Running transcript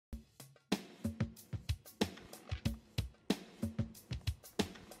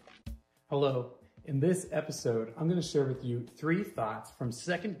Hello. In this episode, I'm going to share with you 3 thoughts from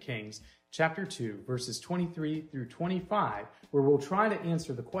 2 Kings chapter 2, verses 23 through 25, where we'll try to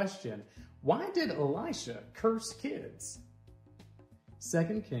answer the question, why did Elisha curse kids?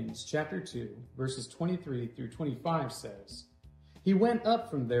 2 Kings chapter 2, verses 23 through 25 says, He went up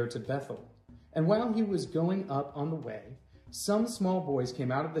from there to Bethel, and while he was going up on the way, some small boys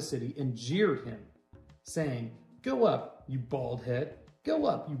came out of the city and jeered him, saying, Go up, you bald head. Go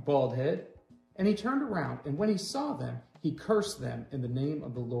up, you bald head. And he turned around, and when he saw them, he cursed them in the name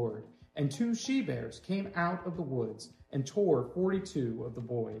of the Lord. And 2 she-bears came out of the woods and tore 42 of the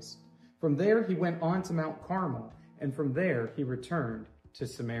boys. From there he went on to Mount Carmel, and from there he returned to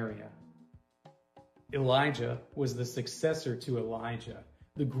Samaria. Elijah was the successor to Elijah,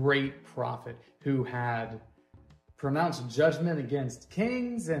 the great prophet who had pronounced judgment against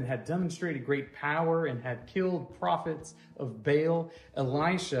kings and had demonstrated great power and had killed prophets of Baal.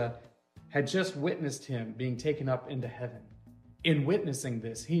 Elisha had just witnessed him being taken up into heaven. In witnessing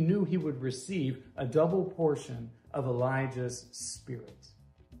this, he knew he would receive a double portion of Elijah's spirit.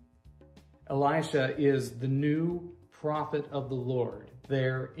 Elisha is the new prophet of the Lord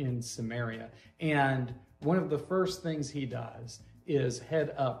there in Samaria. And one of the first things he does is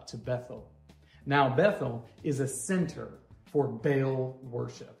head up to Bethel. Now, Bethel is a center for Baal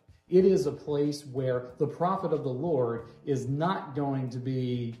worship. It is a place where the prophet of the Lord is not going to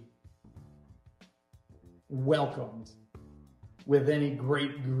be welcomed with any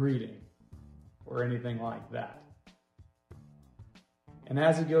great greeting or anything like that. And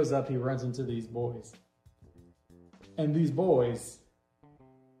as he goes up, he runs into these boys. And these boys,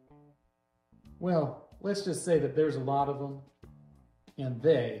 well, let's just say that there's a lot of them, and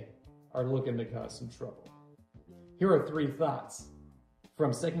they are looking to cause some trouble. Here are 3 thoughts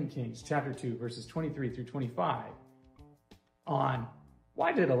from 2 Kings chapter 2, verses 23 through 25 on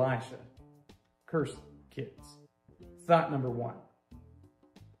why did Elisha curse kids? Thought number 1.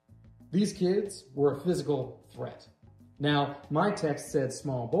 These kids were a physical threat. Now, my text said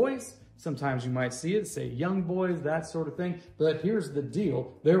small boys. Sometimes you might see it say young boys, that sort of thing. But here's the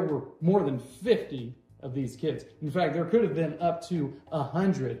deal. There were more than 50 of these kids. In fact, there could have been up to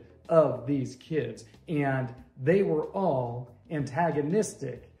 100 of these kids. And they were all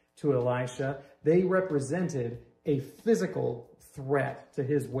antagonistic to Elisha. They represented a physical threat to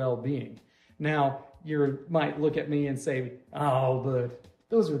his well-being. Now, you might look at me and say, oh, but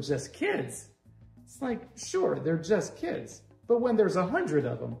those are just kids. It's like, sure, they're just kids. But when there's 100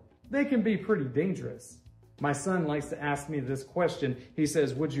 of them, they can be pretty dangerous. My son likes to ask me this question. He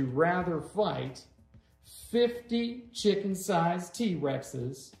says, would you rather fight 50 chicken-sized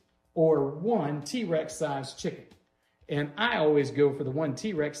T-Rexes or 1 T-Rex-sized chicken? And I always go for the 1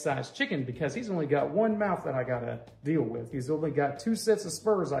 T-Rex-sized chicken because he's only got 1 mouth that I got to deal with. He's only got 2 sets of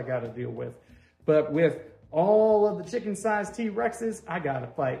spurs I got to deal with. But with all of the chicken-sized T-Rexes, I got to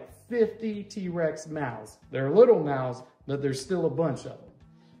fight 50 T-Rex mouths. They're little mouths, but there's still a bunch of them.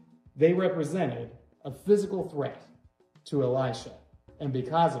 They represented a physical threat to Elisha. And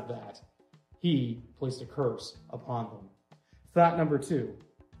because of that, he placed a curse upon them. Thought number 2.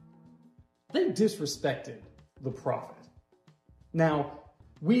 They disrespected the prophet. Now,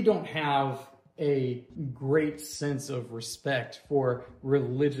 we don't have a great sense of respect for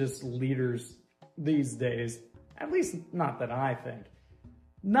religious leaders these days, at least not that I think.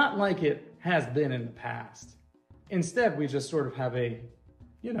 Not like it has been in the past. Instead, we just sort of have a,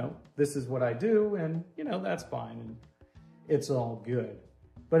 this is what I do, and, that's fine, and it's all good.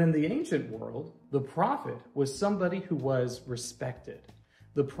 But in the ancient world, the prophet was somebody who was respected.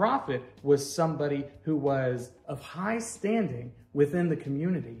 The prophet was somebody who was of high standing within the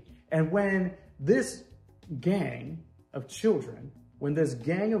community. And when this gang of children, when this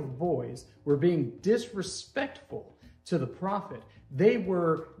gang of boys were being disrespectful to the prophet, they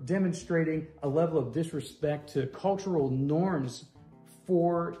were demonstrating a level of disrespect to cultural norms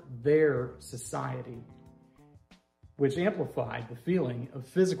for their society, which amplified the feeling of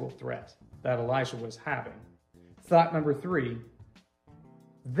physical threat that Elisha was having. Thought number 3,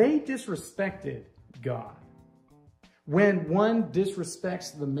 they disrespected God. When one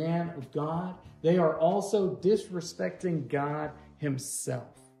disrespects the man of God, they are also disrespecting God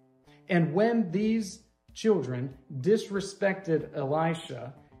himself. And when these children disrespected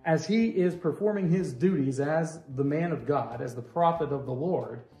Elisha as he is performing his duties as the man of God, as the prophet of the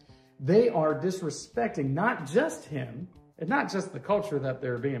Lord, they are disrespecting not just him, and not just the culture that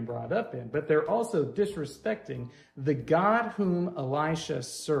they're being brought up in, but they're also disrespecting the God whom Elisha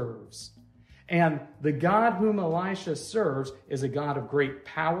serves. And the God whom Elisha serves is a God of great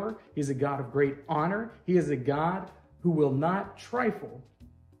power. He's a God of great honor. He is a God who will not trifle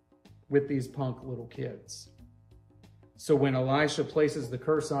with these punk little kids. So when Elisha places the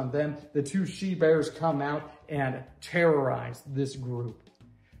curse on them, the two she-bears come out and terrorize this group.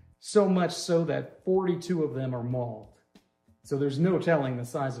 So much so that 42 of them are mauled. So there's no telling the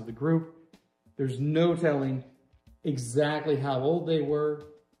size of the group. There's no telling exactly how old they were,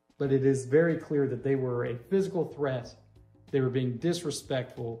 but it is very clear that they were a physical threat. They were being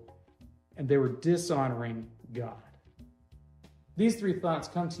disrespectful, and they were dishonoring God. These three thoughts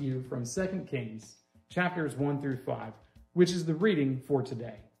come to you from 2 Kings, chapters 1 through 5, which is the reading for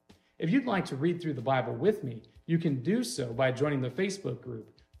today. If you'd like to read through the Bible with me, you can do so by joining the Facebook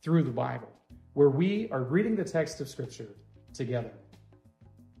group Through the Bible, where we are reading the text of Scripture together.